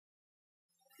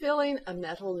Filling a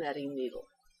metal netting needle.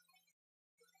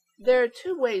 There are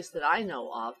two ways that I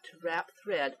know of to wrap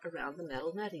thread around the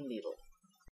metal netting needle.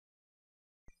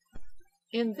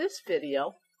 In this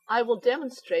video, I will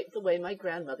demonstrate the way my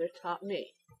grandmother taught me.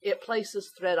 It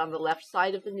places thread on the left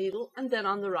side of the needle and then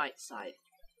on the right side.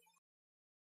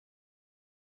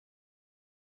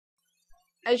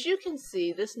 As you can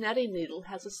see, this netting needle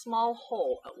has a small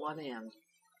hole at one end.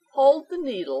 Hold the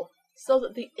needle so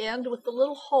that the end with the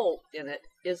little hole in it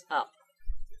is up.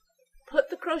 Put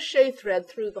the crochet thread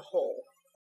through the hole.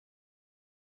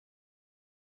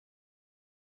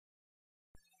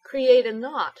 Create a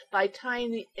knot by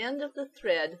tying the end of the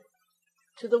thread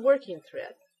to the working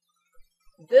thread.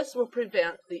 This will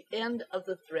prevent the end of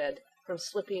the thread from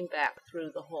slipping back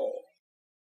through the hole.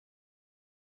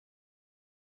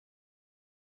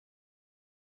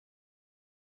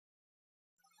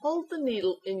 Hold the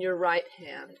needle in your right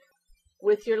hand.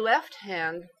 With your left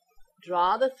hand,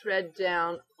 draw the thread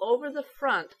down over the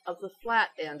front of the flat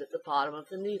end at the bottom of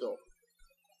the needle.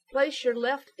 Place your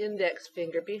left index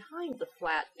finger behind the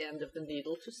flat end of the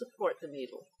needle to support the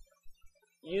needle.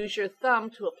 Use your thumb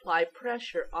to apply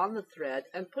pressure on the thread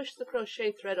and push the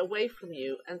crochet thread away from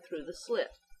you and through the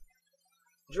slit.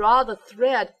 Draw the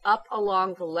thread up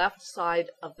along the left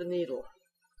side of the needle.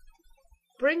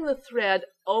 Bring the thread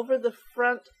over the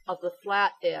front of the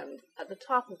flat end at the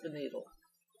top of the needle.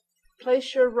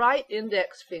 Place your right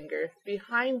index finger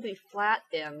behind the flat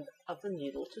end of the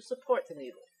needle to support the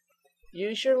needle.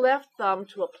 Use your left thumb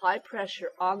to apply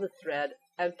pressure on the thread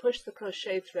and push the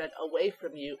crochet thread away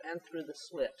from you and through the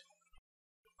slit.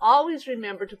 Always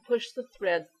remember to push the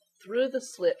thread through the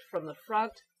slit from the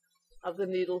front of the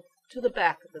needle to the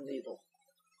back of the needle.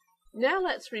 Now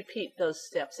let's repeat those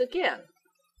steps again.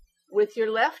 With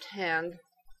your left hand,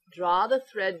 draw the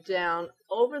thread down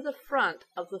over the front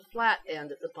of the flat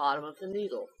end at the bottom of the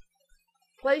needle.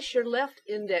 Place your left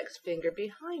index finger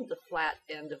behind the flat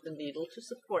end of the needle to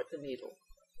support the needle.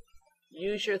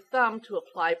 Use your thumb to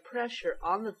apply pressure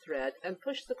on the thread and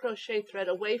push the crochet thread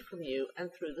away from you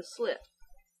and through the slit.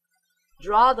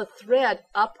 Draw the thread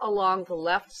up along the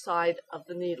left side of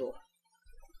the needle.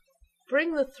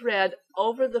 Bring the thread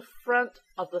over the front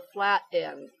of the flat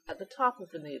end at the top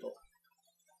of the needle.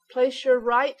 Place your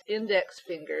right index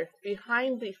finger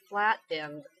behind the flat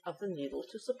end of the needle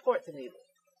to support the needle.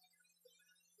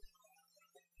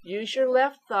 Use your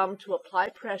left thumb to apply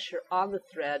pressure on the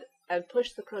thread and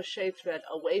push the crochet thread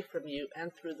away from you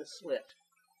and through the slit.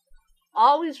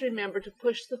 Always remember to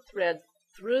push the thread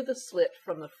through the slit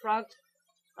from the front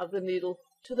of the needle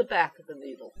to the back of the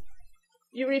needle.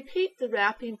 You repeat the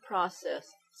wrapping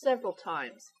process several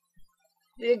times.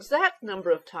 The exact number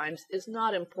of times is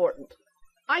not important.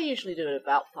 I usually do it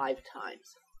about 5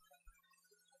 times.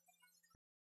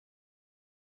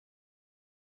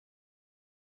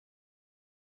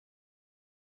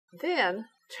 Then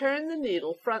turn the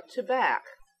needle front to back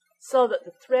so that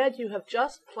the thread you have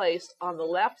just placed on the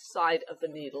left side of the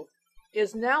needle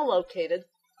is now located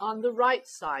on the right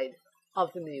side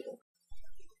of the needle.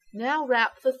 Now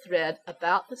wrap the thread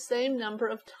about the same number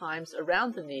of times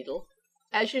around the needle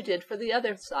as you did for the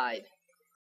other side.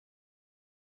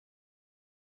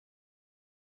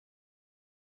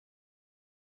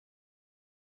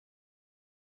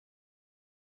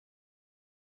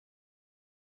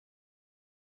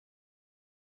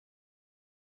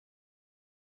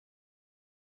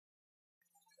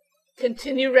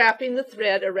 Continue wrapping the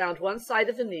thread around one side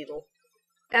of the needle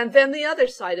and then the other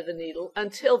side of the needle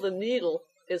until the needle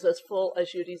is as full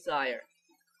as you desire.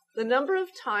 The number of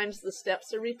times the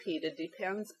steps are repeated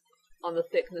depends on the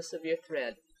thickness of your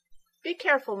thread. Be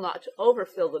careful not to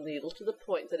overfill the needle to the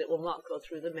point that it will not go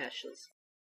through the meshes.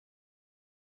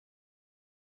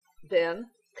 Then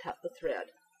cut the thread.